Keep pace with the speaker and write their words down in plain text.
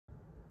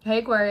Hey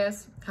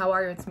Aquarius, how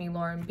are you? It's me,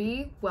 Lauren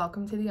B.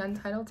 Welcome to the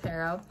Untitled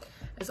Tarot.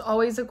 As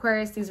always,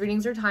 Aquarius, these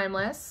readings are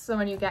timeless. So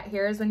when you get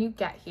here is when you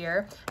get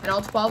here. And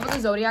all 12 of the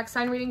zodiac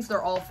sign readings,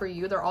 they're all for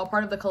you. They're all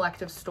part of the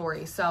collective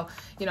story. So,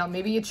 you know,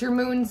 maybe it's your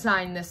moon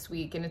sign this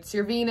week and it's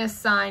your Venus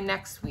sign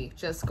next week.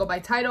 Just go by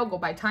title, go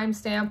by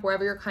timestamp,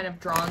 wherever you're kind of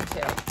drawn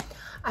to.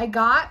 I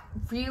got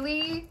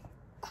really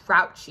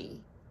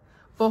grouchy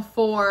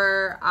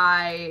before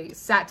I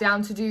sat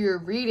down to do your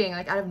reading.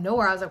 Like, out of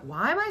nowhere, I was like,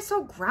 why am I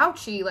so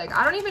grouchy? Like,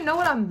 I don't even know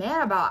what I'm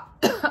mad about.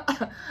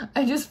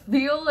 I just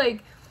feel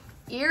like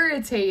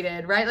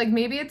irritated, right? Like,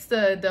 maybe it's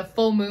the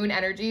full moon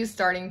energy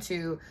starting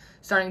to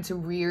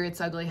rear its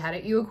ugly head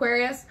at you,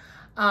 Aquarius.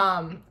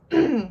 But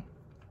I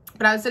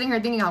was sitting here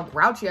thinking how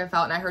grouchy I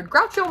felt, and I heard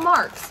Groucho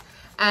Marx.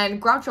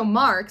 And Groucho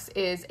Marx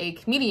is a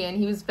comedian.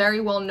 He was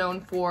very well known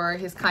for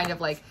his kind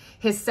of like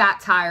his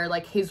satire,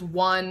 like his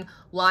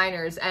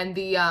one-liners. And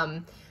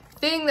the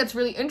thing that's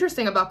really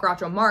interesting about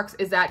Groucho Marx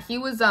is that he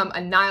was a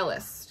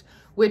nihilist,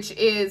 which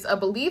is a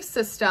belief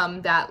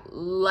system that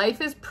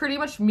life is pretty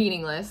much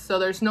meaningless. So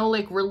there's no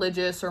like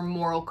religious or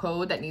moral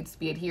code that needs to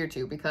be adhered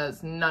to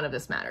because none of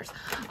this matters.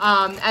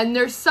 And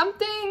there's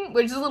something,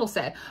 which is a little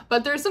sad,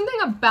 but there's something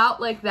about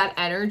like that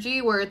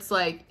energy where it's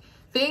like,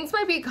 things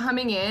might be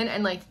coming in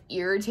and like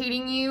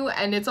irritating you,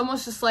 and it's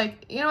almost just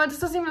like, you know what, this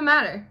doesn't even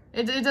matter.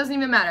 It doesn't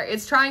even matter.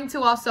 It's trying to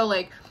also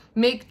like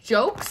make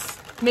jokes.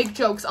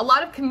 A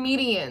lot of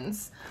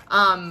comedians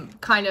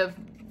kind of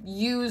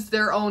use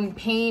their own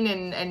pain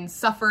and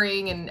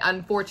suffering and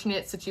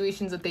unfortunate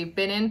situations that they've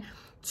been in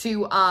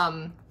to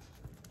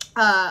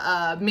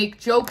make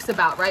jokes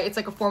about, right? It's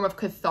like a form of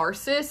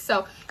catharsis.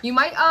 So you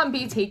might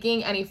be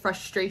taking any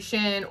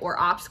frustration or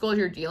obstacles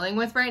you're dealing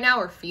with right now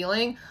or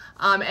feeling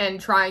and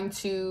trying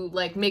to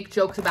like make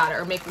jokes about it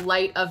or make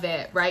light of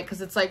it, right?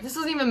 Because it's like, this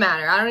doesn't even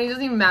matter. It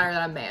doesn't even matter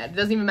that I'm mad. It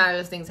doesn't even matter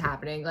this thing's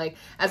happening. Like,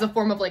 as a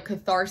form of like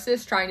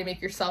catharsis, trying to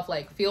make yourself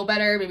like feel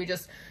better, maybe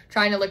just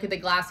trying to look at the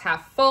glass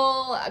half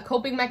full, a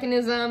coping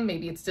mechanism,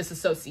 maybe it's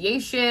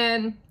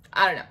disassociation,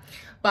 I don't know.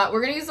 But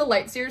we're going to use the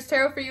Light Seers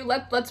Tarot for you.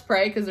 Let's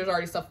pray, because there's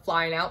already stuff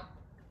flying out.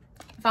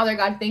 Father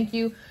God, thank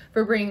you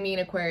for bringing me an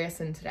Aquarius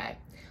in today.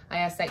 I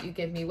ask that you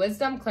give me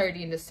wisdom,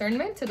 clarity, and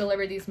discernment to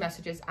deliver these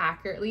messages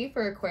accurately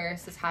for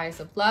Aquarius'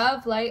 highest of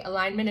love, light,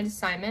 alignment, and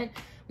assignment.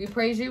 We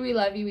praise you, we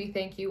love you, we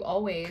thank you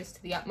always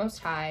to the utmost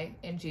high.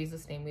 In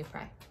Jesus' name we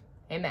pray.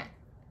 Amen.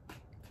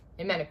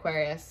 Amen,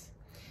 Aquarius.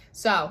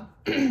 So,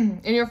 in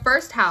your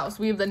first house,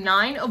 we have the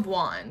 9 of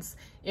Wands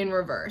in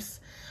reverse.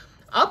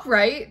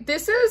 Upright,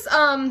 this is,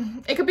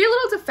 it could be a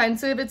little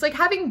defensive. It's like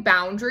having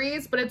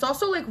boundaries, but it's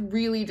also like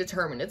really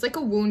determined. It's like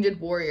a wounded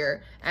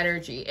warrior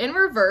energy. In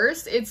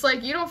reverse, it's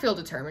like you don't feel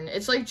determined.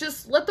 It's like,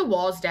 just let the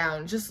walls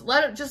down. Just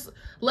let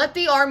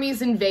the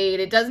armies invade.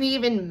 It doesn't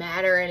even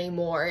matter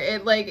anymore.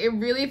 It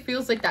really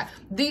feels like that.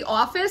 The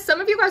Office, some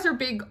of you guys are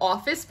big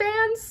Office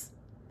fans.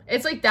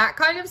 It's like that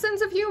kind of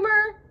sense of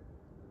humor.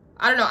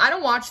 I don't know. I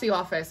don't watch The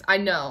Office. I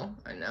know.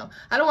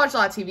 I don't watch a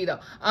lot of TV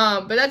though.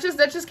 But that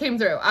just came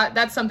through.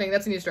 That's something.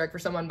 That's a news strike for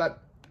someone.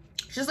 But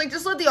just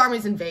let the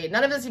armies invade.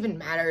 None of this even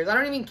matters. I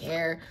don't even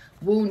care.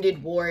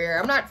 Wounded warrior.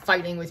 I'm not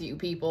fighting with you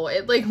people.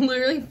 It like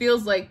literally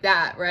feels like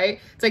that,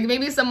 right? It's like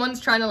maybe someone's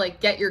trying to like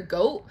get your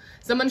goat.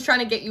 Someone's trying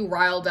to get you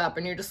riled up,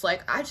 and you're just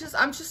like, I'm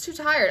just too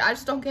tired. I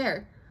just don't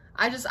care.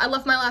 I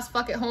left my last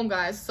fuck at home,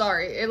 guys.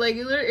 Sorry.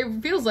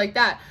 It feels like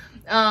that.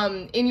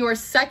 In your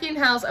second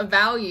house of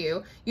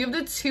value, you have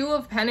the 2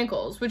 of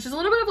Pentacles, which is a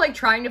little bit of like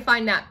trying to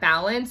find that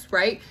balance,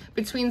 right?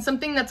 Between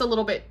something that's a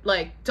little bit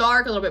like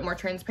dark, a little bit more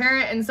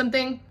transparent, and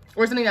something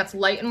that's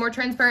light and more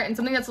transparent, and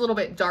something that's a little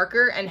bit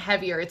darker and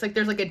heavier. It's like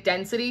there's like a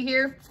density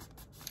here.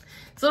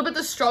 It's a little bit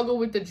the struggle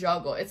with the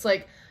juggle. It's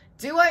like,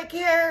 do I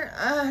care?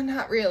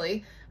 Not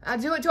really.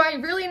 Do I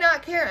really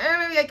not care?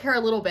 Maybe I care a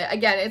little bit.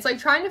 Again, it's like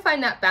trying to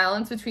find that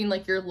balance between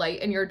like your light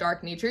and your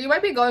dark nature. You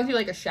might be going through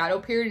like a shadow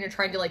period and you're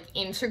trying to like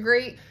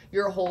integrate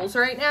your holes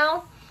right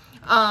now.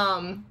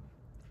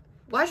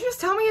 Why'd you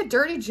just tell me a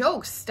dirty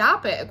joke?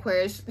 Stop it,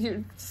 Aquarius.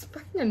 You're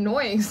fucking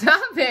annoying.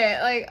 Stop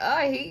it. Like, oh,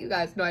 I hate you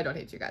guys. No, I don't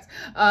hate you guys.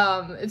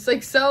 It's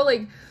like so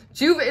like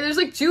there's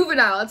like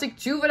juvenile. It's like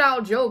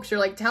juvenile jokes you're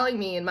like telling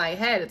me in my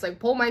head. It's like,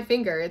 pull my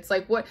finger. It's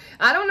like, what?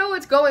 I don't know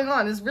what's going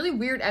on. This really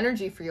weird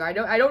energy for you. I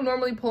don't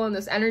normally pull in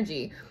this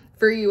energy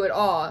for you at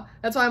all.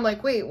 That's why I'm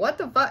like, wait, what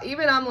the fuck?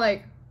 Even I'm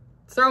like,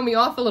 throwing me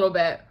off a little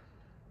bit.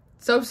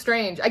 So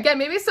strange. Again,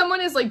 maybe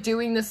someone is like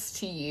doing this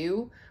to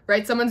you,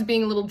 right? Someone's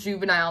being a little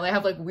juvenile. They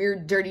have like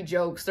weird, dirty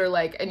jokes. They're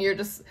like, and you're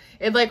just,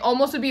 it like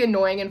almost would be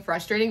annoying and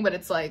frustrating, but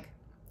it's like,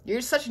 you're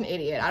such an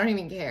idiot. I don't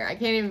even care. I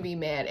can't even be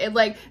mad. It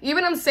like,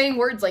 even I'm saying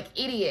words like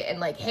idiot and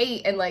like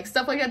hate and like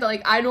stuff like that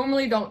like I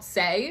normally don't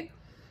say.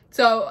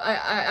 So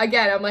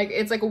again, I'm like,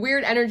 it's like a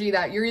weird energy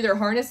that you're either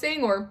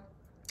harnessing or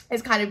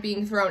is kind of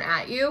being thrown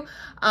at you.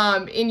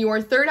 In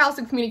your third house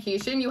of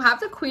communication, you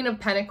have the Queen of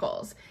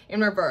Pentacles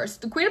in reverse.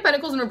 The Queen of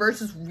Pentacles in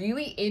reverse is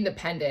really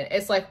independent.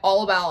 It's like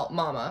all about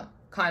mama.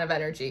 kind of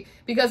energy,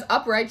 because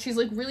upright, she's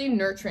like really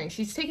nurturing.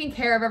 She's taking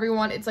care of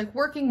everyone. It's like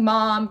working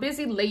mom,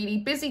 busy lady,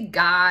 busy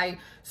guy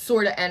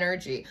sort of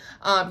energy.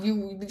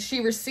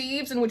 She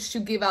receives in which to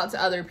give out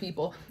to other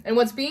people. And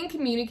what's being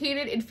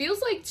communicated, it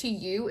feels like to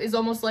you, is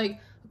almost like,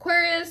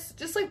 Aquarius,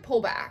 just like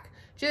pull back.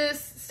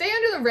 Just stay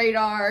under the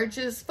radar,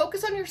 just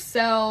focus on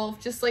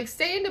yourself, just like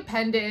stay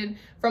independent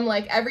from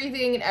like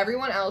everything and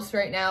everyone else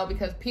right now,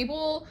 because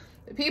people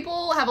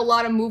have a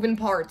lot of moving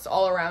parts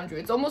all around you.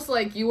 It's almost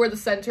like you are the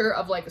center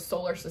of like a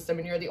solar system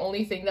and you're the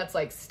only thing that's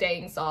like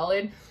staying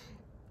solid.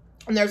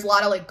 And there's a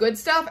lot of like good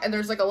stuff and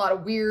there's like a lot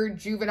of weird,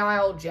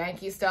 juvenile,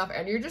 janky stuff,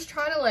 and you're just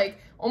trying to like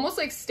almost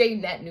like stay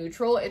net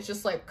neutral. It's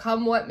just like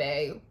come what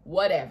may,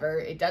 whatever,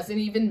 it doesn't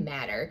even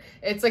matter.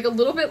 It's like a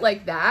little bit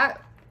like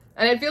that.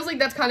 And it feels like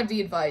that's kind of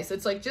the advice.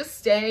 It's like, just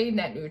stay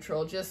net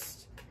neutral.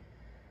 Just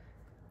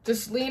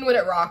lean with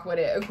it, rock with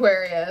it,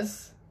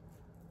 Aquarius.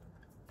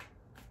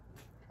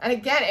 And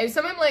again, if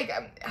someone like,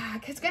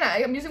 cause again,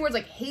 I'm using words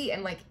like hate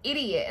and like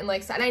idiot and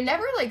like, and I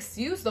never like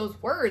use those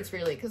words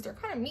really, cause they're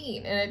kind of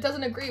mean and it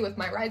doesn't agree with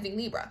my rising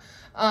Libra.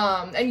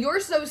 And you're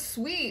so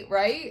sweet,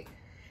 right?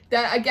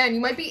 That again, you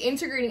might be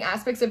integrating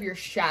aspects of your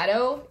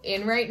shadow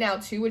in right now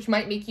too, which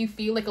might make you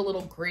feel like a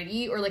little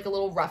gritty or like a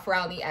little rough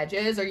around the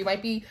edges, or you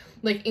might be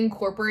like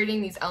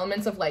incorporating these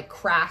elements of like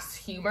crass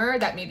humor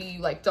that maybe you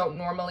like don't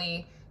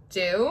normally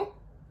do.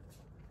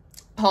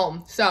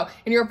 Home. So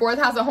in your 4th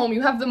house of home,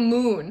 you have the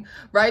moon,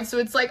 right? So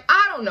it's like,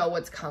 I don't know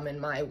what's coming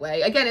my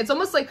way. Again, it's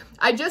almost like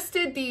I just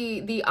did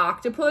the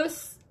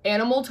octopus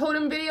animal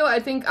totem video. I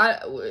think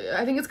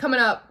it's coming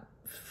up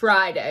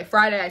Friday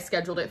I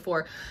scheduled it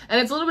for, and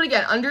it's a little bit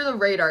again under the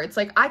radar. It's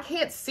like I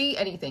can't see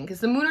anything because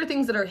the moon are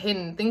things that are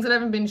hidden, things that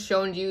haven't been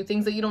shown to you,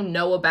 things that you don't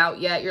know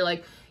about yet. You're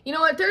like, you know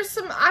what, there's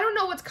some, I don't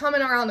know what's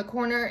coming around the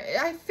corner.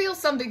 I feel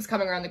something's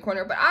coming around the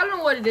corner, but I don't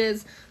know what it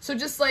is. So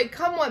just like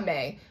come what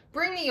may,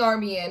 bring the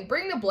army in,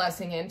 bring the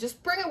blessing in,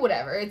 just bring it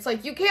whatever. It's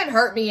like, you can't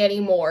hurt me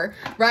anymore,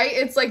 right?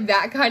 It's like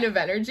that kind of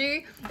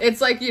energy. It's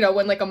like, you know,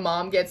 when like a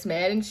mom gets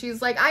mad and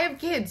she's like, I have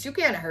kids, you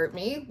can't hurt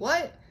me.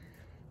 What?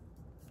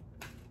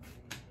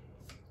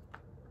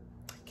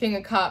 King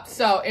of Cups.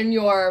 So in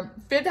your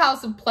 5th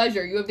house of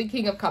pleasure, you have the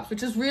King of Cups,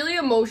 which is really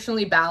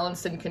emotionally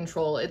balanced and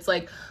control. It's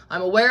like,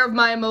 I'm aware of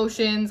my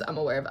emotions, I'm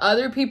aware of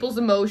other people's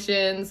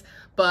emotions,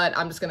 but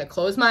I'm just going to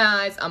close my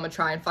eyes. I'm going to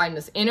try and find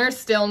this inner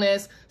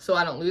stillness so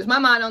I don't lose my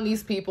mind on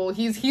these people.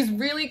 He's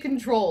really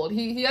controlled.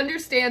 He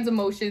understands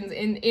emotions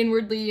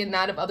inwardly and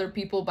that of other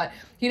people, but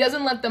he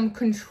doesn't let them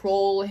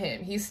control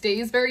him. He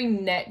stays very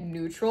net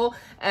neutral.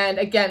 And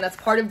again, that's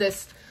part of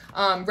this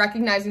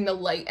recognizing the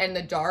light and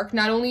the dark,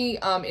 not only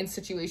in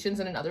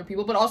situations and in other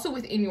people, but also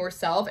within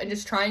yourself, and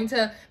just trying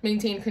to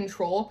maintain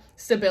control,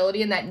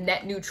 stability, and that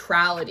net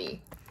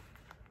neutrality.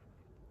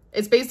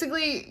 It's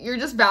basically, you're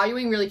just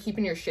valuing really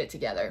keeping your shit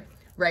together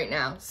right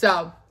now.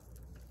 So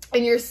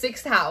in your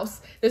 6th house,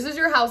 this is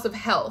your house of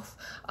health.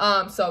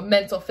 So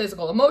mental,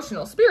 physical,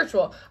 emotional,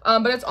 spiritual.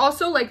 But it's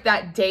also like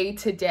that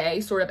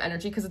day-to-day sort of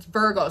energy because it's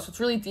Virgo. So it's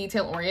really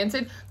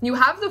detail-oriented. You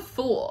have the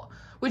Fool,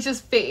 which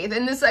is faith.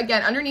 And this,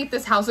 again, underneath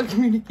this house of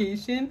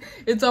communication,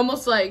 it's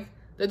almost like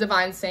the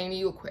divine saying to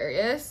you,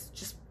 Aquarius,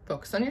 just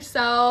focus on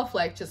yourself.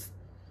 Like, just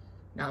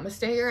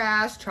namaste your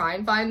ass, try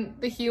and find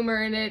the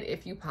humor in it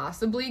if you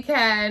possibly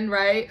can,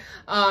 right?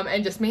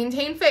 And just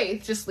maintain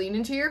faith. Just lean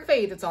into your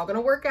faith. It's all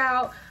gonna work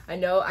out. I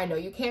know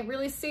you can't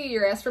really see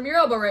your ass from your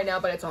elbow right now,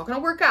 but it's all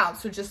gonna work out.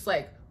 So just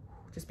like,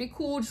 just be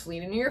cool, just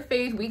lean into your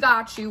faith. We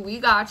got you,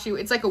 we got you.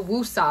 It's like a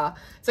woosah.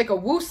 It's like a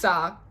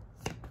woosah.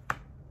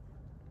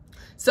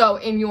 So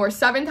in your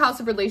 7th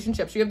house of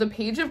relationships, you have the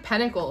Page of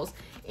Pentacles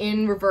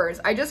in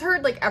reverse. I just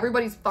heard like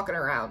everybody's fucking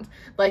around.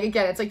 Like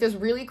again, it's like this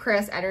really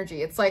crass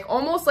energy. It's like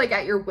almost like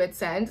at your wit's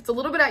end. It's a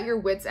little bit at your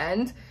wit's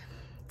end.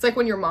 It's like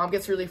when your mom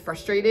gets really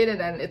frustrated and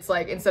then it's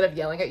like, instead of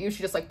yelling at you,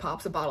 she just like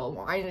pops a bottle of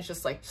wine and it's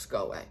just like, just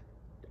go away.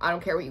 I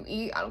don't care what you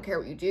eat. I don't care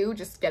what you do.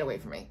 Just get away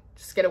from me.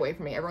 Just get away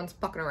from me. Everyone's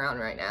fucking around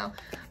right now.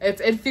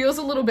 It feels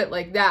a little bit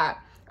like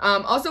that.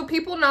 Also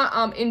people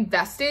not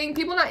investing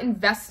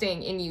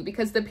in you,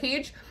 because the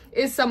page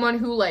is someone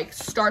who like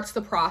starts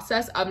the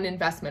process of an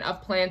investment,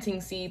 of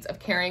planting seeds, of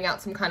carrying out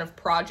some kind of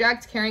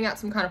project.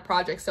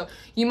 So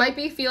you might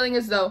be feeling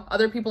as though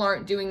other people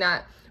aren't doing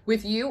that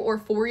with you or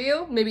for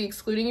you, maybe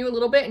excluding you a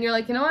little bit. And you're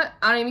like, you know what?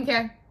 I don't even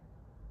care.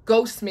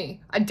 Ghost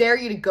me. I dare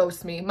you to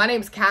ghost me. My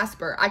name's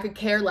Casper. I could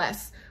care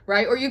less,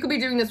 right? Or you could be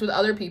doing this with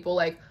other people.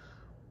 Like,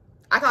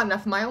 I got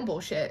enough of my own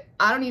bullshit.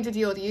 I don't need to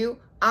deal with you.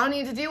 I don't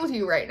need to deal with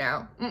you right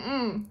now.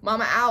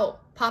 Mama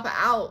out. Papa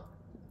out.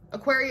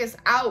 Aquarius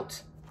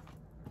out.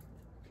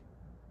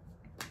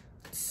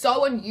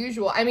 So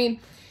unusual. I mean,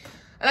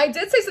 and I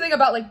did say something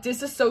about like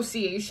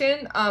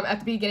disassociation at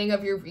the beginning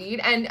of your read,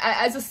 and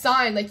as a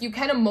sign, like you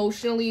can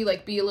emotionally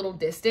like be a little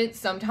distant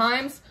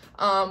sometimes,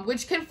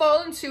 which can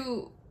fall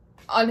into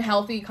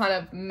unhealthy kind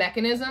of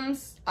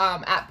mechanisms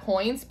at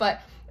points,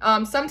 but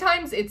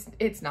sometimes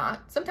it's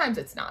not. Sometimes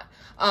it's not.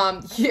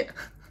 Yeah.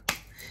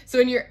 So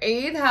in your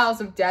 8th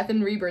house of death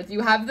and rebirth, you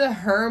have the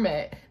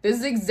Hermit. This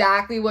is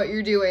exactly what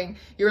you're doing.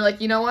 You're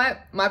like, you know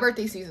what? My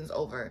birthday season's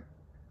over.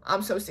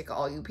 I'm so sick of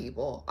all you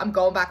people. I'm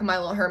going back in my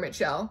little hermit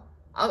shell.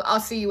 I'll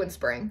see you in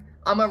spring.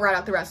 I'm gonna ride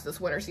out the rest of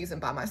this winter season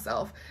by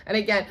myself. And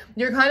again,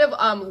 you're kind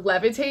of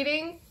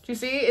levitating. Do you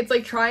see? It's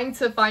like trying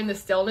to find the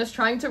stillness,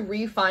 trying to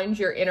re-find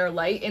your inner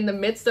light in the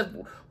midst of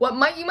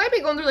what you might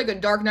be going through like a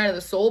dark night of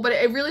the soul, but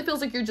it really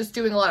feels like you're just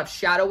doing a lot of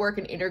shadow work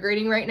and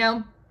integrating right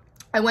now.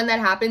 And when that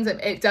happens,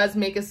 it does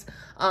make us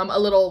a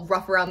little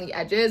rough around the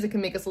edges. It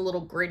can make us a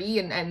little gritty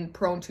and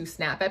prone to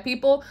snap at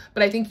people.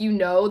 But I think you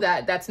know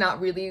that that's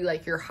not really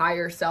like your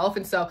higher self.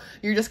 And so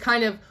you're just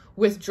kind of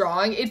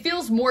withdrawing. It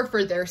feels more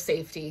for their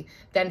safety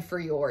than for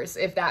yours,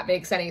 if that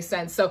makes any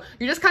sense. So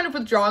you're just kind of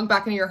withdrawing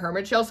back into your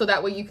hermit shell so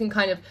that way you can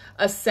kind of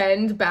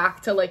ascend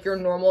back to like your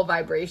normal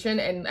vibration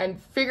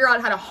and figure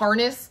out how to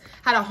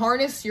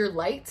harness your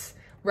light,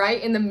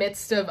 right, in the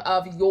midst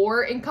of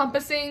your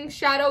encompassing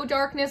shadow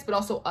darkness, but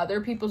also other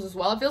people's as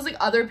well. It feels like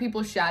other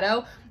people's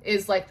shadow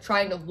is like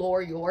trying to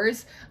lure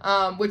yours,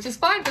 which is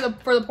fine for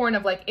the point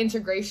of like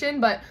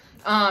integration, but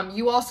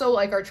you also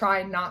like are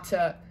trying not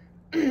to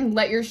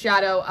let your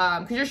shadow,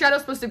 because your shadow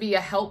is supposed to be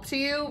a help to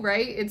you,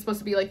 right? It's supposed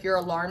to be like your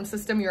alarm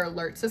system, your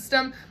alert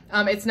system.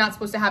 It's not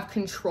supposed to have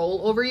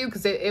control over you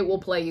because it will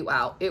play you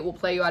out. It will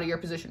play you out of your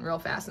position real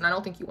fast, and I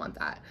don't think you want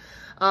that.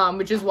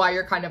 Which is why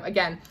you're kind of,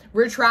 again,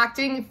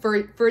 retracting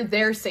for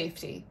their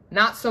safety,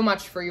 not so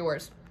much for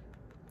yours.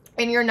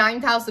 In your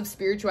 9th house of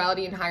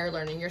spirituality and higher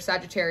learning, your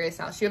Sagittarius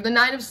house, you have the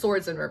 9 of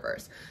Swords in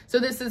reverse. So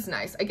this is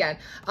nice. Again,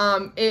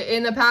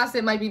 in the past,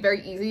 it might be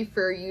very easy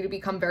for you to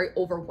become very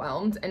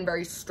overwhelmed and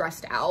very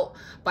stressed out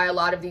by a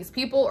lot of these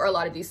people or a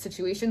lot of these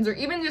situations, or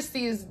even just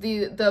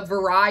the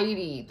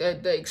variety,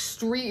 the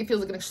extreme, it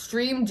feels like an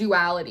extreme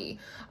duality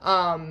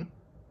of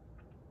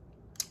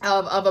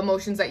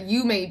emotions that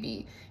you may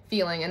be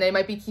feeling, and they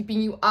might be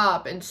keeping you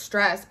up and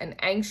stressed and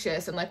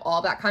anxious and like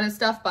all that kind of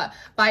stuff. But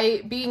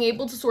by being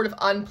able to sort of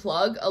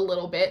unplug a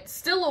little bit,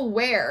 still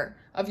aware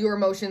of your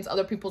emotions,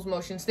 other people's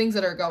emotions, things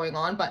that are going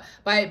on, but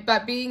by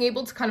being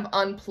able to kind of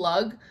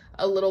unplug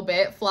a little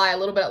bit, fly a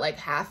little bit at like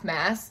half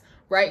mast,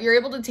 right? You're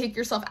able to take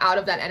yourself out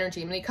of that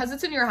energy. And because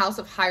it's in your house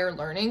of higher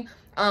learning,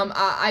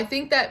 I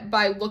think that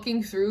by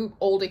looking through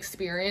old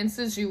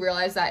experiences, you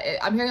realize that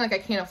I'm hearing like I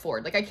can't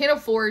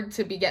afford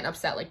to be getting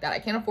upset like that. I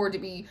can't afford to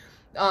be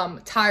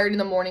tired in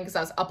the morning because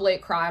I was up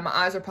late crying, my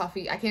eyes are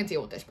puffy. I can't deal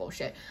with this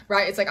bullshit,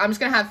 right? It's like, I'm just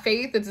gonna have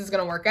faith that this is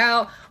gonna work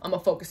out. I'm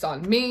gonna focus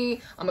on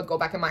me. I'm gonna go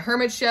back in my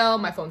hermit shell.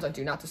 My phone's on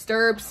do not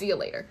disturb. See you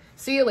later.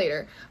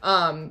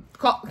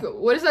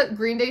 What is that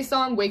Green Day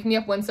song? Wake me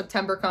up when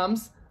September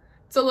comes.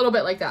 It's a little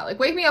bit like that. Like,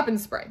 wake me up in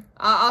spring.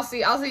 I'll see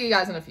you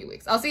guys in a few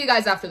weeks. I'll see you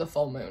guys after the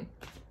full moon.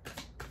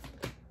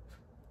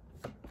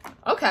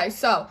 Okay,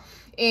 so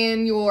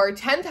in your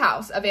 10th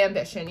house of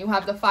ambition, you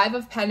have the 5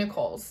 of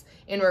Pentacles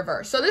in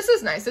reverse. So this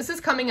is nice. This is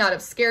coming out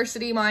of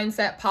scarcity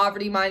mindset,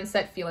 poverty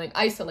mindset, feeling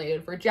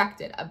isolated,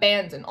 rejected,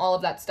 abandoned, all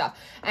of that stuff.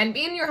 And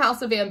being in your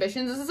house of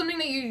ambitions, this is something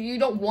that you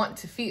don't want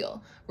to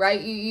feel, right?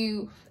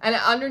 And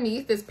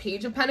underneath this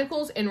Page of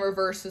Pentacles in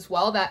reverse as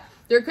well, that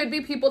there could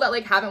be people that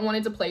like haven't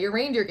wanted to play your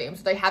reindeer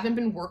games. They haven't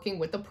been working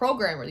with the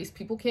program, or these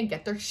people can't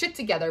get their shit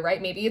together,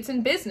 right? Maybe it's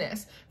in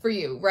business for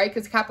you, right?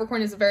 Because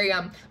Capricorn is very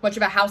much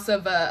of a house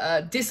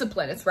of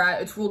discipline. It's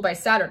ruled by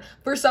Saturn.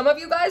 For some of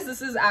you guys,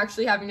 this is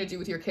actually having to do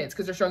with your kids,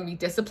 because they're showing me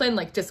discipline,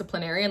 like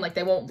disciplinarian, like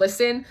they won't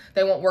listen,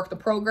 they won't work the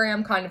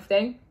program kind of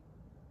thing.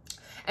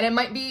 And it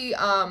might be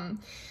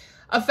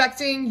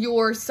affecting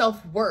your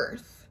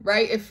self-worth.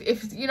 Right? If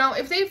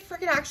they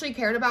freaking actually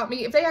cared about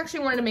me, if they actually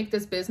wanted to make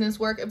this business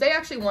work, if they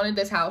actually wanted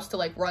this house to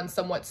like run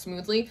somewhat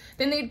smoothly,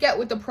 then they'd get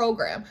with the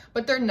program,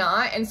 but they're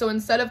not. And so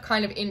instead of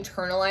kind of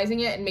internalizing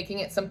it and making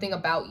it something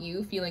about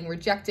you, feeling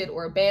rejected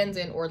or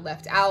abandoned or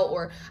left out,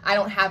 or I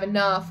don't have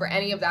enough or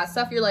any of that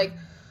stuff, you're like,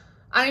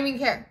 I don't even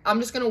care. I'm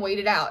just going to wait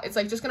it out. It's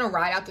like, just going to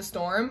ride out the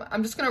storm.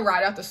 I'm just going to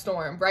ride out the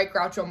storm, right?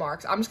 Groucho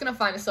Marx. I'm just going to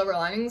find the silver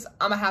linings.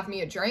 I'm going to have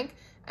me a drink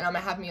and I'm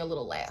going to have me a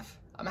little laugh.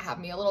 I'm going to have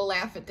me a little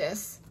laugh at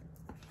this.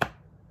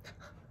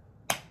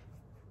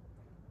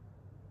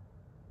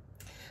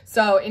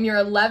 So in your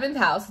 11th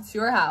house, it's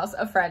your house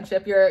of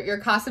friendship,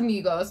 your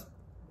Casamigos.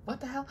 What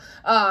the hell?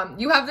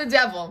 You have the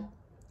Devil.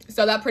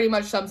 So that pretty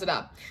much sums it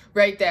up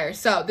right there.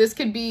 So this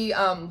could be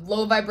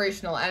low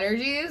vibrational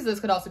energies. This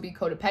could also be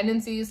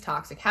codependencies,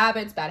 toxic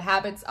habits, bad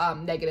habits,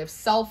 negative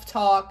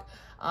self-talk,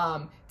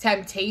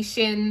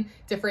 temptation,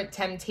 different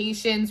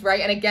temptations, right?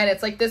 And again,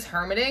 it's like this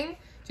hermiting.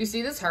 Do you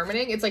see this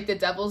hermiting? It's like the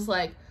Devil's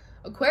like,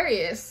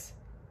 Aquarius,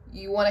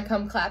 you want to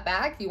come clap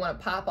back? You want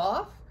to pop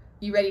off?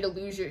 You ready to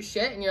lose your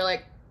shit? And you're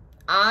like,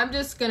 I'm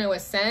just going to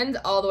ascend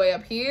all the way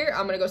up here.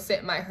 I'm going to go sit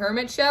in my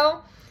hermit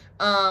shell.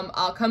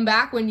 I'll come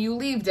back when you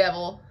leave,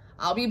 Devil.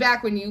 I'll be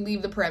back when you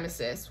leave the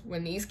premises.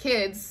 When these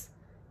kids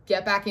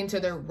get back into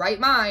their right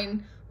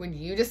mind, when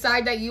you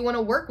decide that you want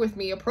to work with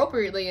me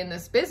appropriately in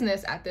this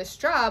business, at this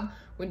job,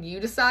 when you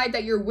decide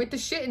that you're with the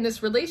shit in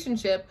this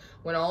relationship,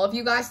 when all of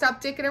you guys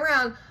stop dicking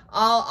around,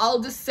 I'll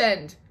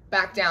descend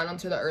back down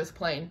onto the earth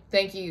plane.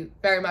 Thank you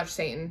very much,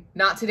 Satan.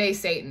 Not today,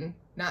 Satan.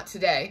 Not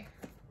today.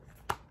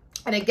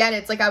 And again,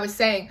 it's like I was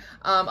saying,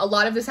 a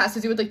lot of this has to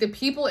do with like the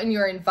people in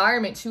your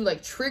environment too,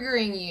 like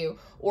triggering you,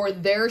 or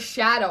their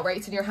shadow, right?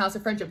 It's in your house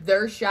of friendship.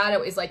 Their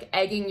shadow is like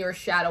egging your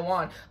shadow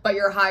on, but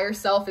your higher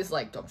self is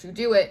like, don't you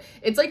do it.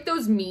 It's like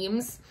those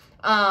memes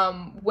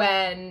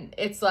when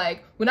it's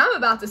like, when I'm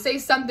about to say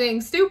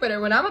something stupid,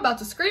 or when I'm about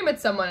to scream at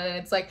someone, and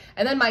it's like,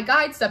 and then my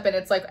guides step in,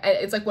 it's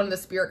like one of the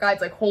spirit guides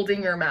like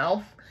holding your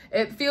mouth.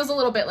 It feels a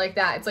little bit like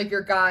that. It's like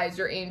your guides,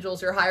 your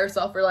angels, your higher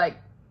self are like,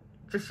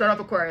 just shut up,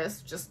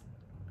 Aquarius, just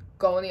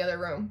go in the other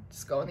room.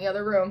 Just go in the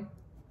other room.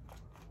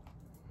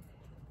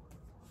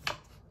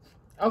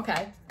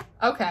 Okay.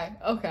 Okay.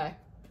 Okay.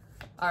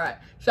 All right.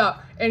 So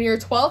in your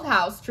 12th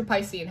house, it's your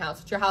Piscean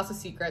house. It's your house of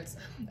secrets.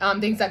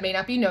 Things that may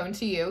not be known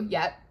to you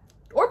yet,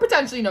 or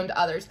potentially known to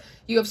others.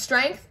 You have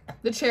Strength,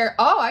 the Chariot.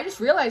 Oh, I just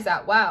realized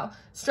that. Wow.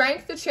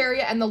 Strength, the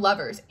Chariot, and the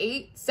Lovers.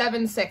 8,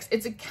 7, 6.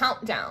 It's a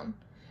countdown.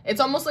 It's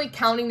almost like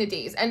counting the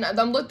days. And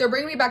look, they're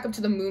bringing me back up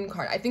to the moon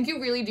card. I think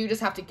you really do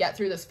just have to get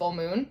through this full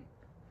moon.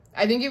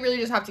 I think you really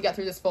just have to get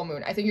through this full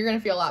moon. I think you're going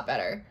to feel a lot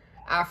better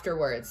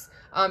afterwards.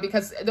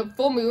 Because the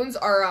full moons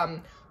are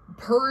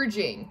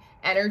purging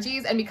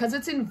energies. And because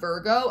it's in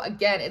Virgo,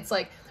 again, it's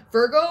like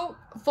Virgo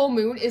full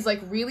moon is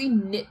like really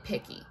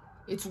nitpicky.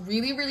 It's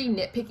really, really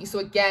nitpicky. So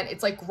again,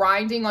 it's like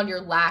grinding on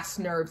your last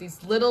nerve.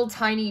 These little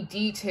tiny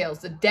details.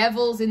 The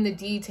devil's in the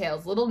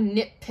details. Little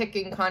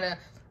nitpicking kind of...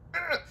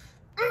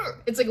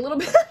 It's like a little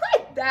bit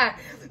like that.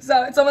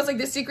 So it's almost like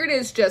the secret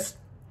is just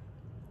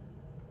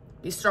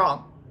be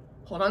strong.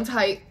 Hold on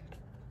tight.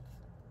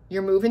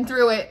 You're moving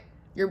through it.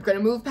 You're going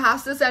to move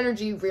past this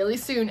energy really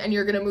soon, and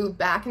you're going to move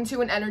back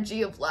into an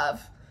energy of love,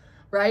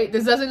 right?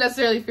 This doesn't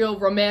necessarily feel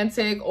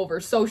romantic, over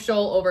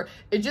social, over,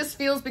 it just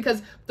feels,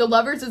 because the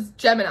Lovers is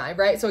Gemini,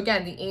 right? So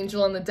again, the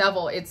angel and the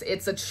devil, it's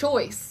a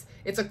choice.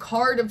 It's a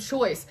card of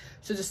choice.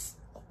 So just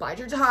bide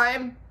your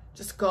time.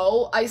 Just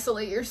go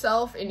isolate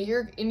yourself into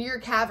your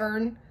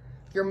cavern.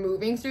 You're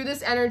moving through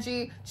this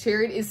energy.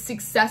 Chariot is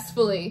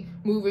successfully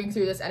moving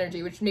through this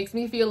energy, which makes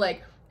me feel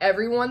like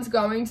everyone's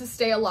going to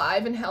stay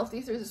alive and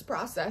healthy through this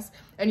process,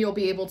 and you'll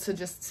be able to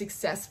just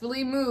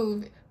successfully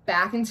move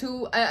back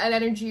into an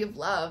energy of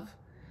love,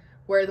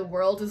 where the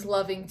world is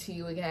loving to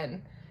you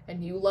again,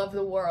 and you love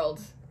the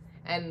world,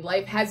 and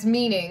life has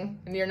meaning,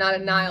 and you're not a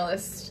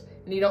nihilist,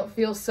 and you don't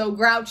feel so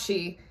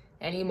grouchy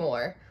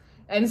anymore.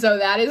 And so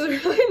that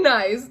is really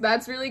nice.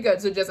 That's really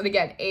good. So just, and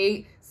again,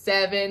 8,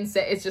 7,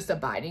 6, it's just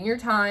abiding your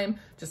time.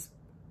 Just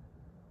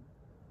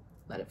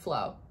let it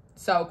flow.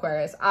 So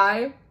Aquarius,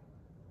 I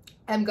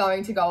am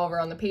going to go over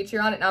on the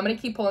Patreon, and I'm going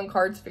to keep pulling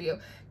cards for you.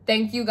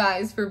 Thank you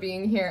guys for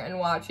being here and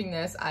watching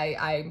this.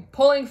 I'm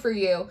pulling for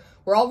you.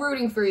 We're all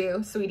rooting for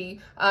you,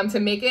 sweetie, to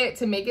make it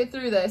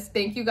through this.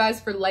 Thank you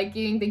guys for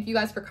liking. Thank you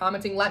guys for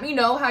commenting. Let me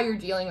know how you're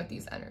dealing with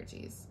these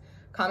energies.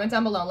 Comment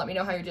down below and let me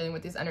know how you're dealing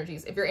with these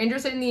energies. If you're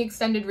interested in the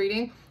extended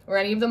reading or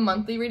any of the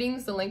monthly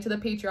readings, the link to the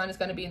Patreon is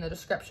going to be in the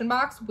description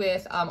box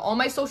with all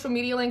my social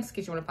media links, in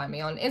case you want to find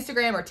me on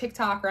Instagram or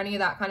TikTok or any of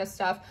that kind of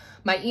stuff.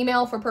 My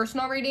email for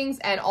personal readings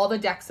and all the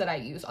decks that I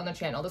use on the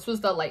channel. This was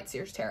the Light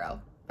Seers Tarot,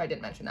 if I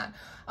didn't mention that.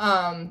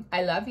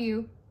 I love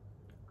you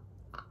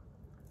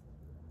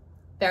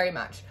very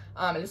much.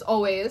 And as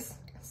always,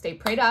 stay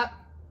prayed up,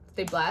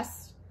 stay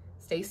blessed,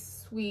 stay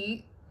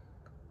sweet,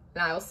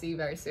 and I will see you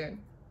very soon.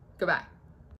 Goodbye.